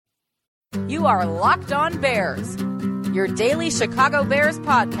You are Locked On Bears, your daily Chicago Bears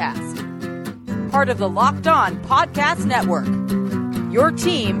podcast. Part of the Locked On Podcast Network, your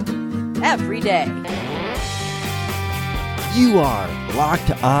team every day. You are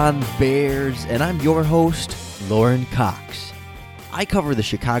Locked On Bears, and I'm your host, Lauren Cox. I cover the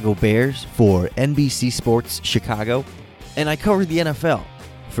Chicago Bears for NBC Sports Chicago, and I cover the NFL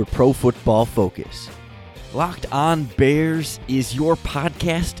for Pro Football Focus. Locked On Bears is your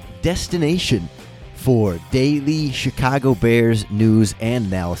podcast destination for daily Chicago Bears news and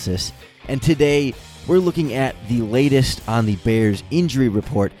analysis. And today, we're looking at the latest on the Bears injury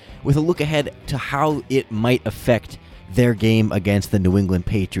report with a look ahead to how it might affect their game against the New England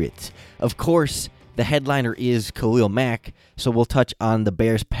Patriots. Of course, the headliner is Khalil Mack, so we'll touch on the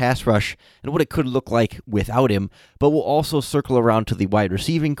Bears' pass rush and what it could look like without him, but we'll also circle around to the wide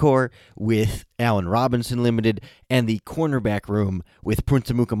receiving core with Allen Robinson limited and the cornerback room with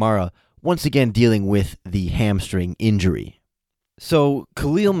Prince Amukamara once again dealing with the hamstring injury. So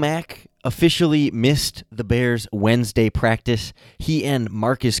Khalil Mack officially missed the Bears' Wednesday practice. He and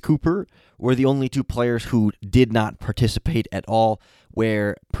Marcus Cooper were the only two players who did not participate at all,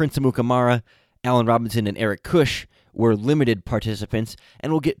 where Prince Amukamara, Allen Robinson, and Eric Kush were limited participants,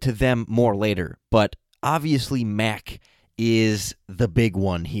 and we'll get to them more later. But obviously Mack is the big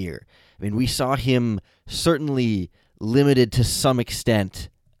one here. I mean, we saw him certainly limited to some extent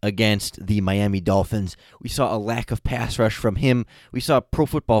against the Miami Dolphins. We saw a lack of pass rush from him. We saw Pro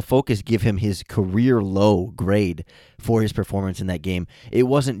Football Focus give him his career low grade for his performance in that game. It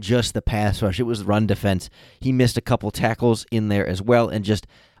wasn't just the pass rush, it was run defense. He missed a couple tackles in there as well and just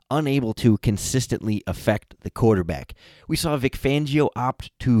unable to consistently affect the quarterback. We saw Vic Fangio opt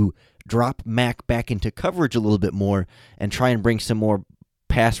to drop Mack back into coverage a little bit more and try and bring some more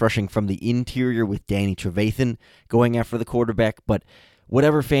pass rushing from the interior with Danny Trevathan going after the quarterback, but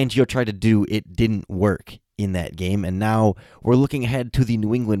whatever Fangio tried to do, it didn't work in that game, and now we're looking ahead to the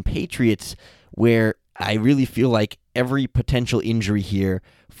New England Patriots, where I really feel like every potential injury here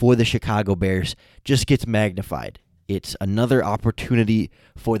for the Chicago Bears just gets magnified. It's another opportunity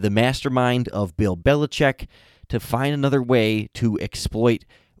for the mastermind of Bill Belichick to find another way to exploit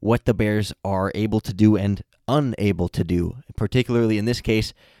what the Bears are able to do and unable to do, particularly in this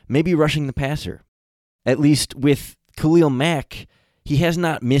case, maybe rushing the passer. At least with Khalil Mack, he has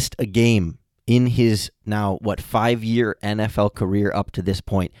not missed a game in his now, 5-year NFL career up to this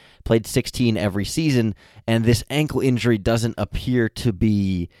point. Played 16 every season, and this ankle injury doesn't appear to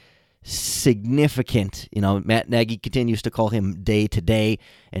be significant. Matt Nagy continues to call him day to day,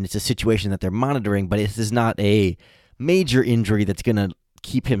 and it's a situation that they're monitoring, but this is not a major injury that's going to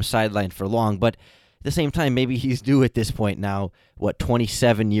keep him sidelined for long. But at the same time, maybe he's due at this point now,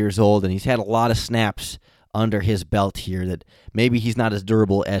 27 years old, and he's had a lot of snaps under his belt here, that maybe he's not as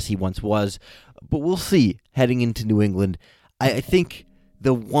durable as he once was, but we'll see heading into New England. I think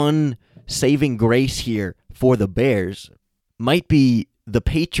the one saving grace here for the Bears might be the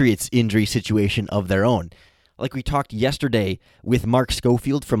Patriots' injury situation of their own. Like we talked yesterday with Mark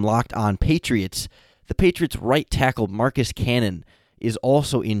Schofield from Locked On Patriots, the Patriots' right tackle Marcus Cannon is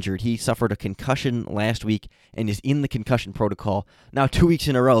also injured. He suffered a concussion last week and is in the concussion protocol. Now 2 weeks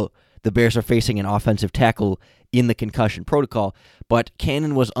in a row, the Bears are facing an offensive tackle in the concussion protocol, but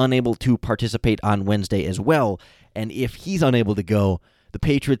Cannon was unable to participate on Wednesday as well, and if he's unable to go, the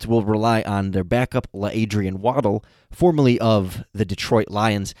Patriots will rely on their backup, LaAdrian Waddle, formerly of the Detroit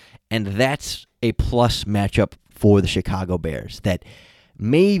Lions, and that's a plus matchup for the Chicago Bears, that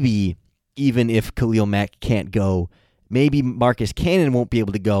maybe even if Khalil Mack can't go, maybe Marcus Cannon won't be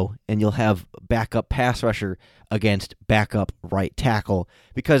able to go, and you'll have backup pass rusher against backup right tackle,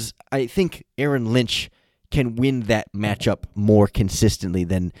 because I think Aaron Lynch can win that matchup more consistently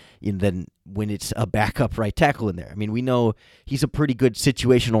than when it's a backup right tackle in there. I mean, we know he's a pretty good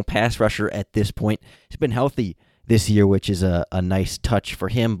situational pass rusher at this point. He's been healthy this year, which is a nice touch for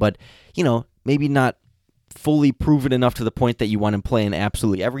him, but, maybe not fully proven enough to the point that you want him playing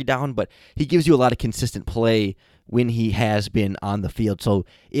absolutely every down, but he gives you a lot of consistent play when he has been on the field. So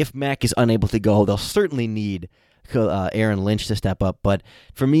if Mack is unable to go, they'll certainly need Aaron Lynch to step up. But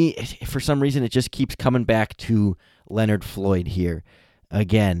for me, for some reason, it just keeps coming back to Leonard Floyd here.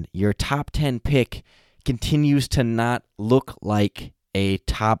 Again, your top 10 pick continues to not look like a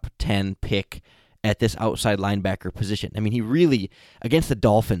top 10 pick at this outside linebacker position. I mean, he really, against the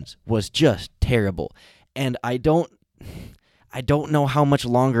Dolphins, was just terrible. And I don't know how much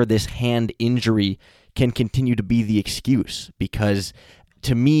longer this hand injury can continue to be the excuse, because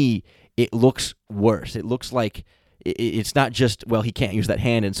to me, it looks worse. It looks like it's not just, well, he can't use that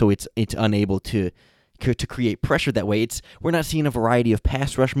hand, and so it's unable to to create pressure that way. We're not seeing a variety of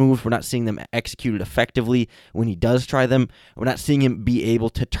pass rush moves. We're not seeing them executed effectively when he does try them. We're not seeing him be able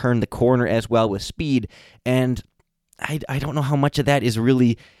to turn the corner as well with speed. And I don't know how much of that is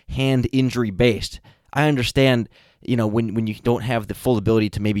really hand injury based. I understand, when you don't have the full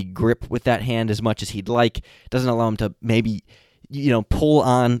ability to maybe grip with that hand as much as he'd like, it doesn't allow him to maybe, pull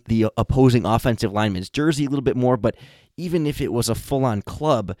on the opposing offensive lineman's jersey a little bit more. But even if it was a full-on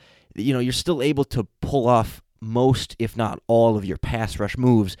club, you're still able to pull off most, if not all, of your pass rush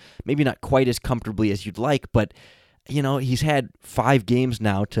moves. Maybe not quite as comfortably as you'd like, but, he's had 5 games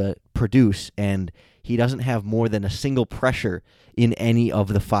now to produce, and he doesn't have more than a single pressure in any of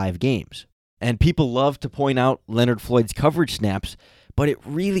the 5 games. And people love to point out Leonard Floyd's coverage snaps, but it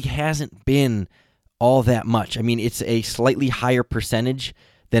really hasn't been all that much. I mean, it's a slightly higher percentage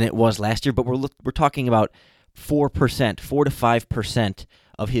than it was last year, but we're talking about 4%, 4 to 5%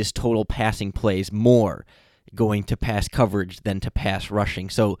 of his total passing plays more going to pass coverage than to pass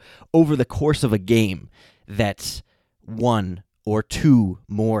rushing. So over the course of a game, that's 1 or 2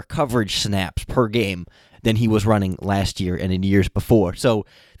 more coverage snaps per game than he was running last year and in years before. So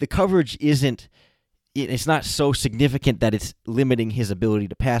the coverage it's not so significant that it's limiting his ability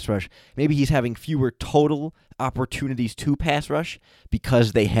to pass rush. Maybe he's having fewer total opportunities to pass rush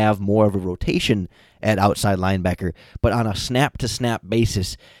because they have more of a rotation at outside linebacker. But on a snap-to-snap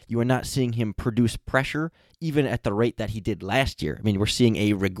basis, you are not seeing him produce pressure even at the rate that he did last year. I mean, we're seeing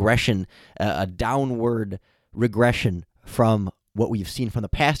a regression, a downward regression from what we've seen from the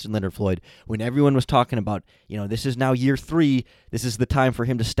past in Leonard Floyd, when everyone was talking about, this is now year 3, this is the time for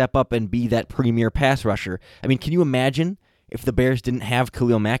him to step up and be that premier pass rusher. I mean, can you imagine if the Bears didn't have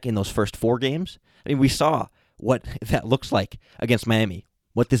Khalil Mack in those first 4 games? I mean, we saw what that looks like against Miami,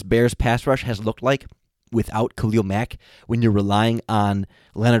 what this Bears pass rush has looked like without Khalil Mack when you're relying on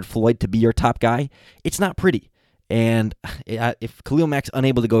Leonard Floyd to be your top guy. It's not pretty. And if Khalil Mack's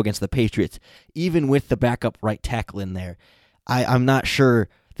unable to go against the Patriots, even with the backup right tackle in there, I'm not sure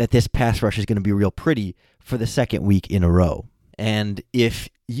that this pass rush is going to be real pretty for the second week in a row. And if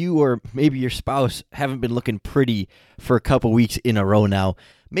you or maybe your spouse haven't been looking pretty for a couple weeks in a row now,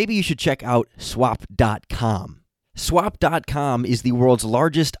 maybe you should check out Swap.com. Swap.com is the world's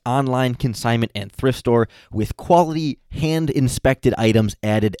largest online consignment and thrift store with quality, hand-inspected items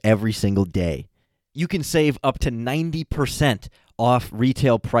added every single day. You can save up to 90% off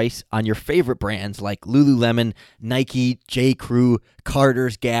retail price on your favorite brands like Lululemon, Nike, J.Crew,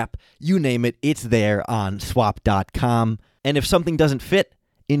 Carter's, Gap, you name it, it's there on Swap.com. And if something doesn't fit,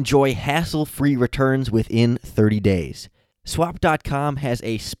 enjoy hassle-free returns within 30 days. Swap.com has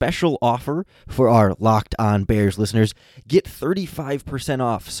a special offer for our Locked On Bears listeners. Get 35%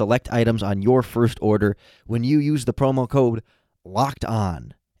 off select items on your first order when you use the promo code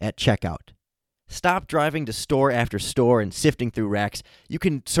LOCKEDON at checkout. Stop driving to store after store and sifting through racks. You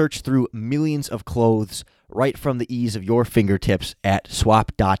can search through millions of clothes right from the ease of your fingertips at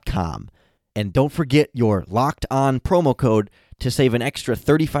swap.com. And don't forget your Locked On promo code to save an extra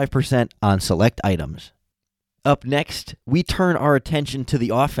 35% on select items. Up next, we turn our attention to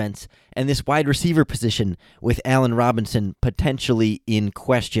the offense and this wide receiver position with Allen Robinson potentially in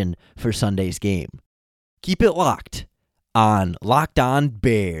question for Sunday's game. Keep it locked on Locked On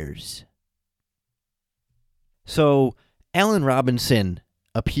Bears. So, Allen Robinson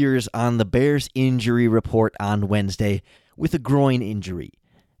appears on the Bears injury report on Wednesday with a groin injury.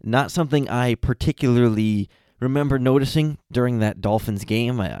 Not something I particularly remember noticing during that Dolphins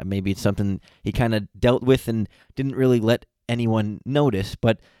game. Maybe it's something he kind of dealt with and didn't really let anyone notice,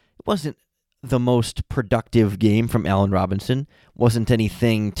 but it wasn't the most productive game from Allen Robinson. Wasn't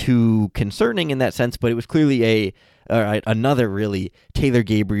anything too concerning in that sense, but it was clearly another really Taylor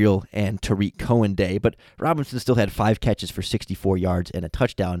Gabriel and Tariq Cohen day. But Robinson still had 5 catches for 64 yards and a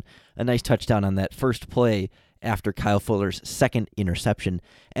touchdown. A nice touchdown on that first play after Kyle Fuller's second interception.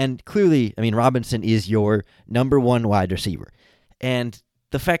 And clearly, Robinson is your number 1 wide receiver. And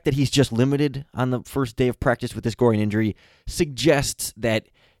the fact that he's just limited on the first day of practice with this groin injury suggests that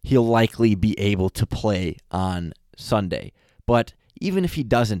he'll likely be able to play on Sunday. But even if he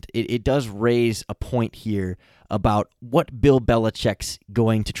doesn't, it does raise a point here about what Bill Belichick's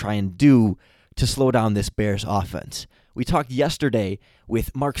going to try and do to slow down this Bears offense. We talked yesterday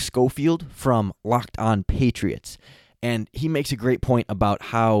with Mark Schofield from Locked On Patriots, and he makes a great point about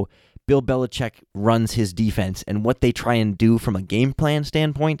how Bill Belichick runs his defense, and what they try and do from a game plan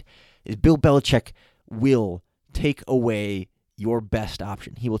standpoint is Bill Belichick will take away your best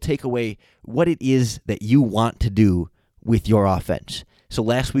option. He will take away what it is that you want to do with your offense. So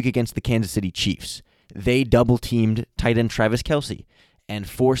last week against the Kansas City Chiefs, they double-teamed tight end Travis Kelce, and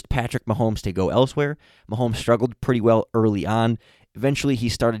forced Patrick Mahomes to go elsewhere. Mahomes struggled pretty well early on. Eventually, he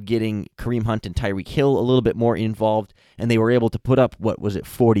started getting Kareem Hunt and Tyreek Hill a little bit more involved, and they were able to put up,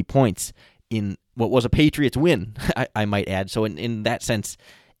 40 points in what was a Patriots win, I might add. So in that sense,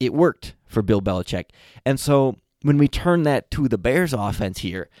 it worked for Bill Belichick. And so when we turn that to the Bears offense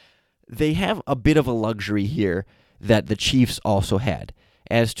here, they have a bit of a luxury here that the Chiefs also had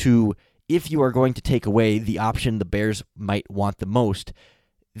as to if you are going to take away the option the Bears might want the most.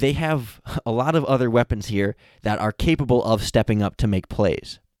 They have a lot of other weapons here that are capable of stepping up to make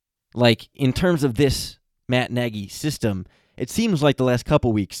plays. Like, in terms of this Matt Nagy system, it seems like the last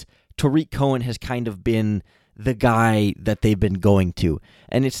couple weeks, Tariq Cohen has kind of been the guy that they've been going to.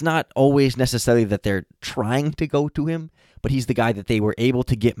 And it's not always necessarily that they're trying to go to him, but he's the guy that they were able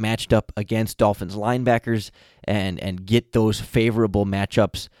to get matched up against Dolphins linebackers and get those favorable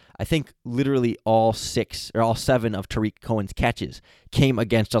matchups. I think literally all 7 of Tariq Cohen's catches came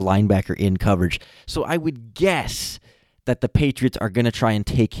against a linebacker in coverage. So I would guess that the Patriots are going to try and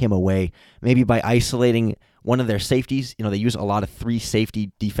take him away, maybe by isolating one of their safeties. They use a lot of 3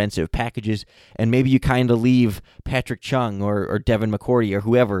 safety defensive packages, and maybe you kind of leave Patrick Chung or Devin McCourty or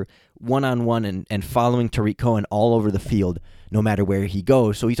whoever one-on-one and following Tariq Cohen all over the field, no matter where he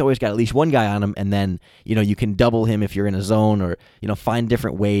goes. So he's always got at least one guy on him, and then, you can double him if you're in a zone or, find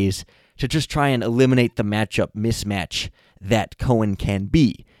different ways to just try and eliminate the matchup mismatch that Cohen can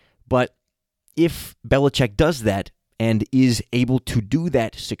be. But if Belichick does that and is able to do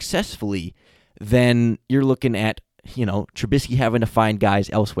that successfully, then you're looking at, Trubisky having to find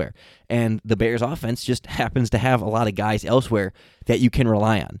guys elsewhere. And the Bears offense just happens to have a lot of guys elsewhere that you can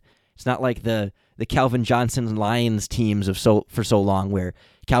rely on. It's not like the Calvin Johnson Lions teams for so long where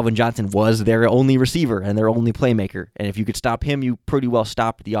Calvin Johnson was their only receiver and their only playmaker. And if you could stop him, you pretty well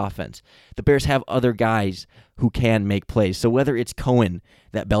stopped the offense. The Bears have other guys who can make plays. So whether it's Cohen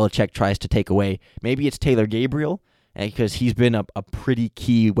that Belichick tries to take away, maybe it's Taylor Gabriel, because he's been a pretty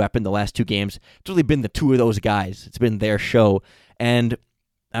key weapon the last 2 games. It's really been the 2 of those guys. It's been their show. And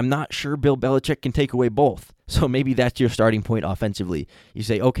I'm not sure Bill Belichick can take away both. So maybe that's your starting point offensively. You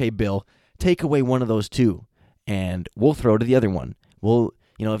say, okay, Bill, take away one of those 2, and we'll throw to the other one.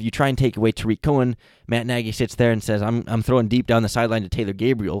 If you try and take away Tariq Cohen, Matt Nagy sits there and says, I'm throwing deep down the sideline to Taylor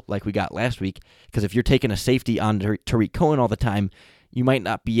Gabriel like we got last week, because if you're taking a safety on Tariq Cohen all the time, you might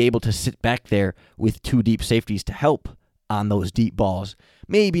not be able to sit back there with 2 deep safeties to help on those deep balls.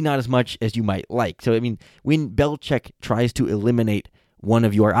 Maybe not as much as you might like. So, when Belichick tries to eliminate one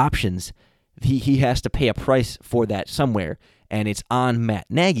of your options, he has to pay a price for that somewhere, and it's on Matt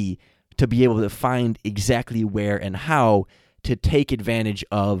Nagy to be able to find exactly where and how to take advantage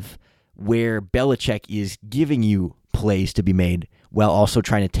of where Belichick is giving you plays to be made while also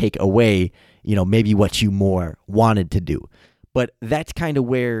trying to take away, maybe what you more wanted to do. But that's kind of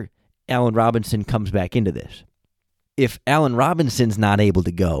where Allen Robinson comes back into this. If Allen Robinson's not able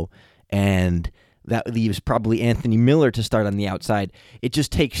to go, and that leaves probably Anthony Miller to start on the outside, it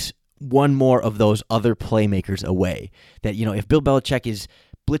just takes one more of those other playmakers away. That, if Bill Belichick is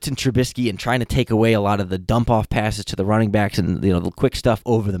blitzing Trubisky and trying to take away a lot of the dump-off passes to the running backs and, the quick stuff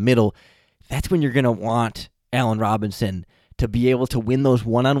over the middle, that's when you're going to want Allen Robinson to be able to win those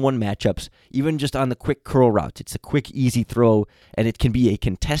one-on-one matchups, even just on the quick curl routes. It's a quick, easy throw, and it can be a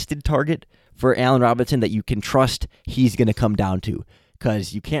contested target for Allen Robinson that you can trust he's going to come down to,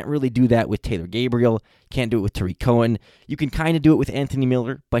 because you can't really do that with Taylor Gabriel, can't do it with Tariq Cohen. You can kind of do it with Anthony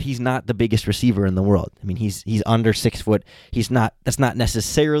Miller, but he's not the biggest receiver in the world. He's under 6 foot. That's not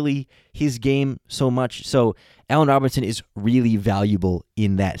necessarily his game so much. So Allen Robinson is really valuable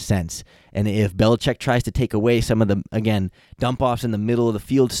in that sense. And if Belichick tries to take away some of the, again, dump-offs in the middle of the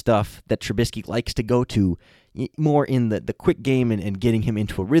field stuff that Trubisky likes to go to, more in the quick game and getting him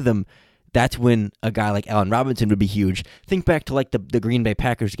into a rhythm, that's when a guy like Allen Robinson would be huge. Think back to like the Green Bay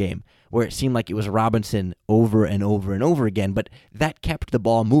Packers game, where it seemed like it was Robinson over and over and over again, but that kept the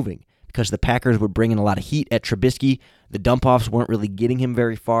ball moving because the Packers were bringing a lot of heat at Trubisky. The dump-offs weren't really getting him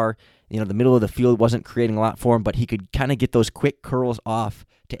very far. The middle of the field wasn't creating a lot for him, but he could kind of get those quick curls off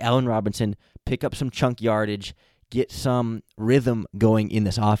to Allen Robinson, pick up some chunk yardage, get some rhythm going in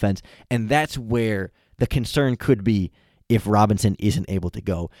this offense, and that's where the concern could be if Robinson isn't able to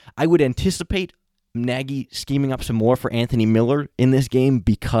go. I would anticipate Nagy scheming up some more for Anthony Miller in this game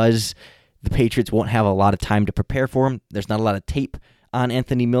because the Patriots won't have a lot of time to prepare for him. There's not a lot of tape on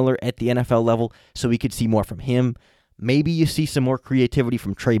Anthony Miller at the NFL level, so we could see more from him. Maybe you see some more creativity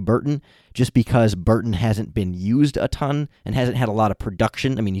from Trey Burton, just because Burton hasn't been used a ton and hasn't had a lot of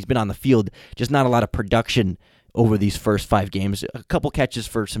production. He's been on the field, just not a lot of production over these first 5 games. A couple catches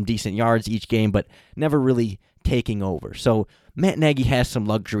for some decent yards each game, but never really taking over. So Matt Nagy has some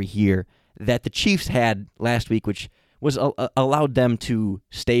luxury here that the Chiefs had last week, which was allowed them to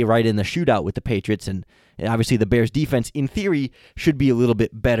stay right in the shootout with the Patriots. And obviously the Bears defense, in theory, should be a little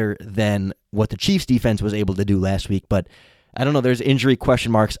bit better than what the Chiefs defense was able to do last week. But I don't know, there's injury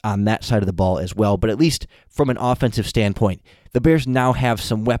question marks on that side of the ball as well. But at least from an offensive standpoint, the Bears now have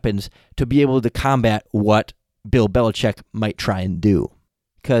some weapons to be able to combat what Bill Belichick might try and do.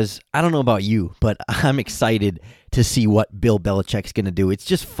 Because I don't know about you, but I'm excited to see what Bill Belichick's going to do. It's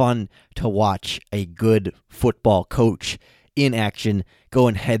just fun to watch a good football coach in action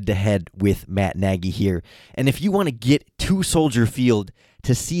going head-to-head with Matt Nagy here. And if you want to get to Soldier Field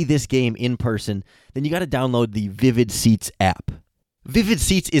to see this game in person, then you got to download the Vivid Seats app. Vivid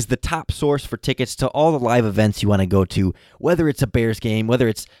Seats is the top source for tickets to all the live events you want to go to, whether it's a Bears game, whether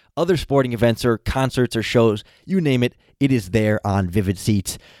it's other sporting events or concerts or shows, you name it, it is there on Vivid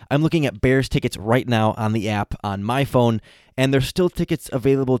Seats. I'm looking at Bears tickets right now on the app on my phone, and there's still tickets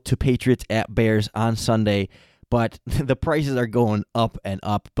available to Patriots at Bears on Sunday, but the prices are going up and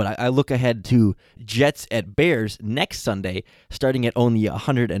up. But I look ahead to Jets at Bears next Sunday, starting at only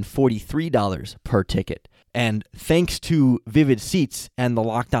 $143 per ticket. And thanks to Vivid Seats and the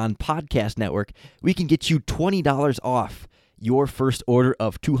Locked On Podcast Network, we can get you $20 off your first order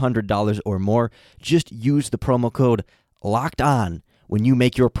of $200 or more. Just use the promo code Locked On when you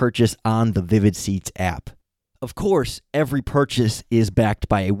make your purchase on the Vivid Seats app. Of course, every purchase is backed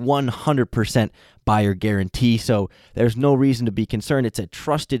by a 100% buyer guarantee, so there's no reason to be concerned. It's a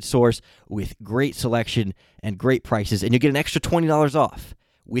trusted source with great selection and great prices, and you get an extra $20 off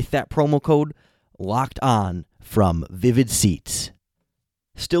with that promo code Locked On from Vivid Seats.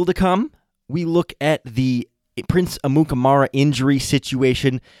 Still to come, we look at the Prince Amukamara injury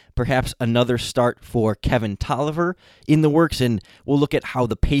situation, perhaps another start for Kevin Tolliver in the works, and we'll look at how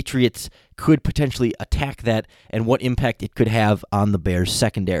the Patriots could potentially attack that and what impact it could have on the Bears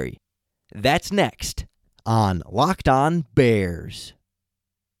secondary. That's next on Locked On Bears.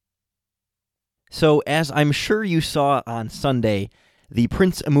 So, as I'm sure you saw on Sunday, the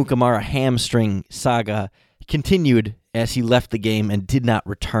Prince Amukamara hamstring saga continued as he left the game and did not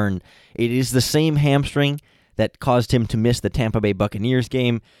return. It is the same hamstring that caused him to miss the Tampa Bay Buccaneers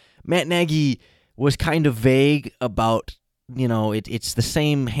game. Matt Nagy was kind of vague about, it's the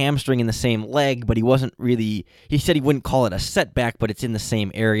same hamstring in the same leg, but he said he wouldn't call it a setback, but it's in the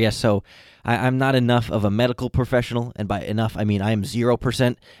same area. So I'm not enough of a medical professional, and by enough, I mean I am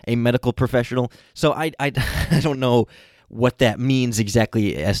 0% a medical professional. So I don't know what that means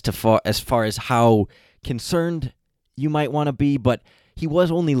exactly as far as how concerned you might want to be, but he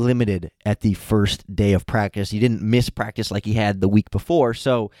was only limited at the first day of practice. He didn't miss practice like he had the week before,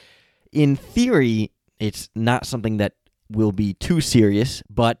 so in theory, it's not something that will be too serious,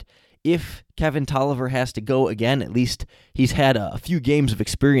 but if Kevin Tolliver has to go again, at least he's had a few games of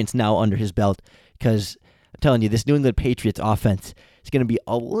experience now under his belt, because I'm telling you, this New England Patriots offense is going to be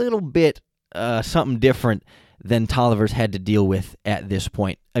a little bit something different than Tolliver's had to deal with at this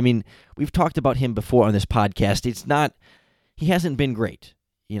point. I mean, we've talked about him before on this podcast. He hasn't been great.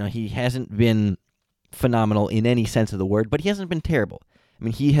 He hasn't been phenomenal in any sense of the word, but he hasn't been terrible. I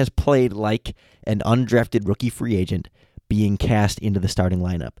mean, he has played like an undrafted rookie free agent being cast into the starting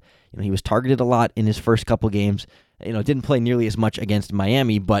lineup. He was targeted a lot in his first couple games. Didn't play nearly as much against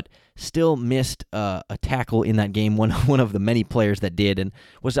Miami, but still missed a tackle in that game, one of the many players that did, and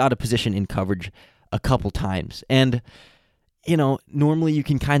was out of position in coverage a couple times. And, normally you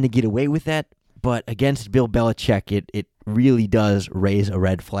can kind of get away with that, but against Bill Belichick, it really does raise a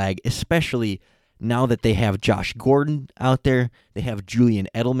red flag, especially now that they have Josh Gordon out there, they have Julian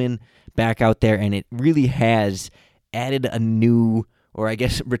Edelman back out there, and it really has added a new, or I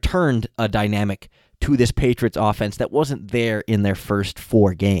guess returned a dynamic to this Patriots offense that wasn't there in their first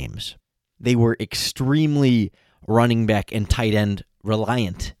 4 games. They were extremely running back and tight end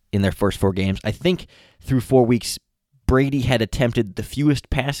reliant in their first 4 games. I think through 4 weeks, Brady had attempted the fewest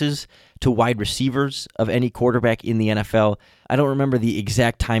passes to wide receivers of any quarterback in the NFL. I don't remember the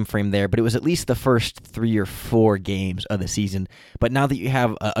exact time frame there, but it was at least the first 3 or 4 games of the season. But now that you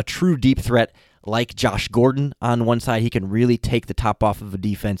have a true deep threat like Josh Gordon on one side, he can really take the top off of a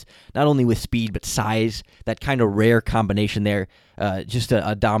defense, not only with speed, but size, that kind of rare combination there, just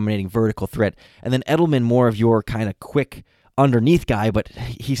a dominating vertical threat. And then Edelman, more of your kind of quick underneath guy, but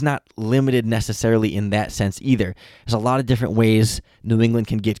he's not limited necessarily in that sense either. There's a lot of different ways New England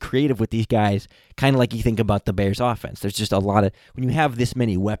can get creative with these guys, kind of like you think about the Bears offense. There's just a lot of, when you have this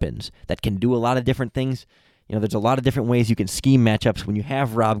many weapons that can do a lot of different things, there's a lot of different ways you can scheme matchups. When you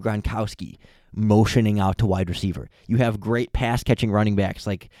have Rob Gronkowski motioning out to wide receiver, you have great pass-catching running backs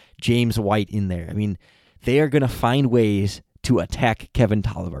like James White in there. I mean, they are going to find ways to attack Kevin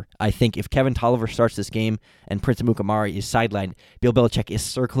Tolliver. I think if Kevin Tolliver starts this game and Prince Amukamara is sidelined, Bill Belichick is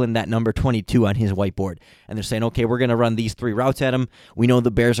circling that number 22 on his whiteboard. And they're saying, okay, we're going to run these 3 routes at him. We know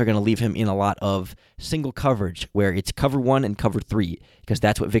the Bears are going to leave him in a lot of single coverage where it's cover 1 and cover 3 because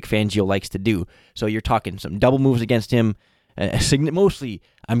that's what Vic Fangio likes to do. So you're talking some double moves against him, mostly,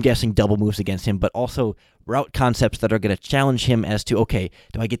 I'm guessing, double moves against him, but also route concepts that are going to challenge him as to, okay,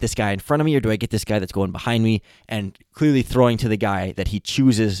 do I get this guy in front of me or do I get this guy that's going behind me? And clearly throwing to the guy that he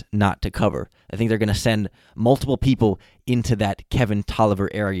chooses not to cover. I think they're going to send multiple people into that Kevin Tolliver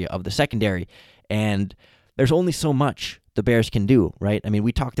area of the secondary, and there's only so much the Bears can do, right? I mean,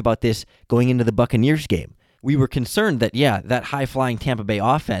 we talked about this going into the Buccaneers game. We were concerned that, that high-flying Tampa Bay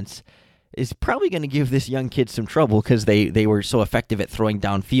offense is probably going to give this young kid some trouble because they were so effective at throwing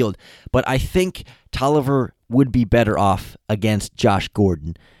downfield. But I think Tolliver would be better off against Josh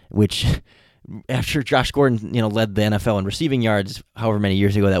Gordon, which after Josh Gordon led the NFL in receiving yards, however many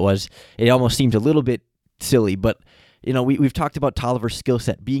years ago that was, it almost seemed a little bit silly. But we've talked about Tolliver's skill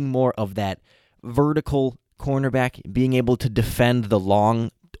set being more of that vertical cornerback, being able to defend the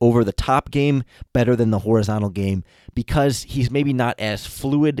long over-the-top game better than the horizontal game because he's maybe not as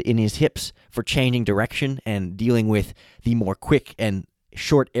fluid in his hips for changing direction and dealing with the more quick and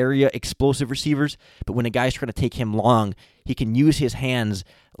short area explosive receivers. But when a guy's trying to take him long, he can use his hands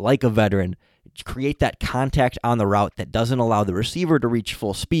like a veteran, create that contact on the route that doesn't allow the receiver to reach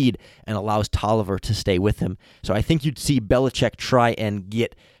full speed and allows Tolliver to stay with him. So I think you'd see Belichick try and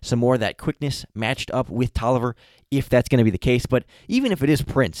get some more of that quickness matched up with Tolliver if that's going to be the case. But even if it is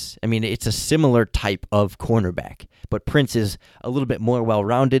Prince, I mean, it's a similar type of cornerback. But Prince is a little bit more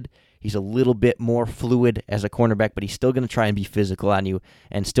well-rounded. He's a little bit more fluid as a cornerback, but he's still going to try and be physical on you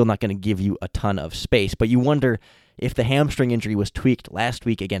and still not going to give you a ton of space. But you wonder if the hamstring injury was tweaked last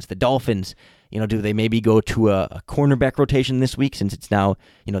week against the Dolphins, do they maybe go to a cornerback rotation this week since it's now,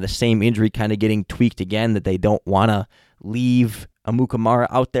 the same injury kind of getting tweaked again that they don't want to leave Amukamara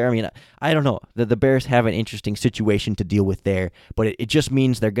out there? I mean, I don't know. The Bears have an interesting situation to deal with there, but it just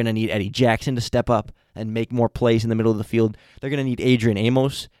means they're going to need Eddie Jackson to step up and make more plays in the middle of the field. They're going to need Adrian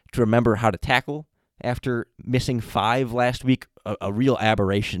Amos to remember how to tackle after missing 5 last week, a real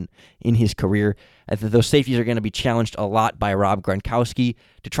aberration in his career. Those safeties are going to be challenged a lot by Rob Gronkowski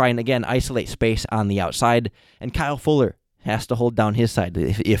to try and, again, isolate space on the outside, and Kyle Fuller has to hold down his side.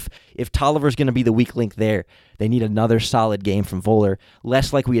 If Tolliver's going to be the weak link there, they need another solid game from Fuller,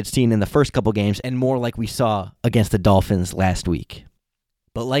 less like we had seen in the first couple games and more like we saw against the Dolphins last week.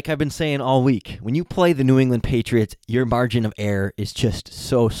 But like I've been saying all week, when you play the New England Patriots, your margin of error is just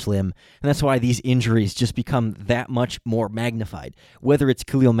so slim, and that's why these injuries just become that much more magnified. Whether it's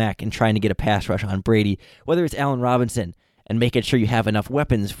Khalil Mack and trying to get a pass rush on Brady, whether it's Allen Robinson and making sure you have enough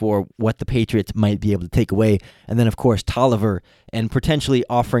weapons for what the Patriots might be able to take away, and then, of course, Tolliver and potentially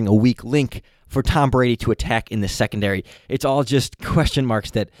offering a weak link for Tom Brady to attack in the secondary. It's all just question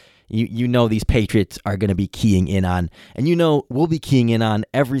marks that these Patriots are going to be keying in on. And we'll be keying in on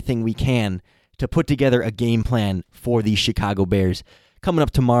everything we can to put together a game plan for the Chicago Bears. Coming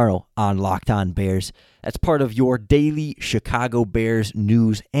up tomorrow on Locked On Bears. That's part of your daily Chicago Bears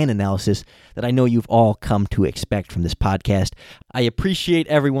news and analysis that I know you've all come to expect from this podcast. I appreciate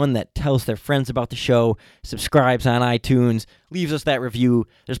everyone that tells their friends about the show, subscribes on iTunes, leaves us that review.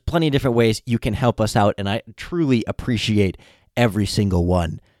 There's plenty of different ways you can help us out, and I truly appreciate every single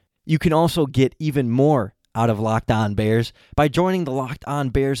one. You can also get even more out of Locked On Bears by joining the Locked On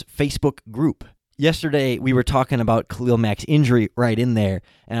Bears Facebook group. Yesterday, we were talking about Khalil Mack's injury right in there,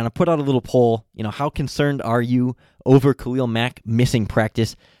 and I put out a little poll, how concerned are you over Khalil Mack missing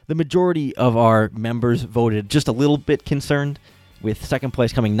practice? The majority of our members voted just a little bit concerned, with second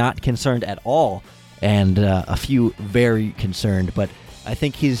place coming not concerned at all, and a few very concerned, but I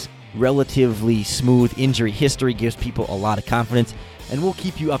think his relatively smooth injury history gives people a lot of confidence, and we'll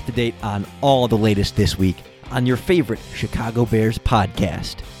keep you up to date on all the latest this week on your favorite Chicago Bears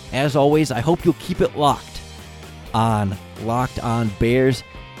podcast. As always, I hope you'll keep it locked on Locked On Bears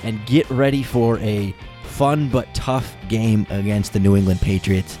and get ready for a fun but tough game against the New England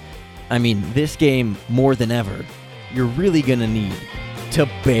Patriots. I mean, this game, more than ever, you're really going to need to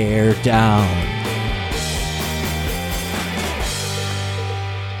bear down.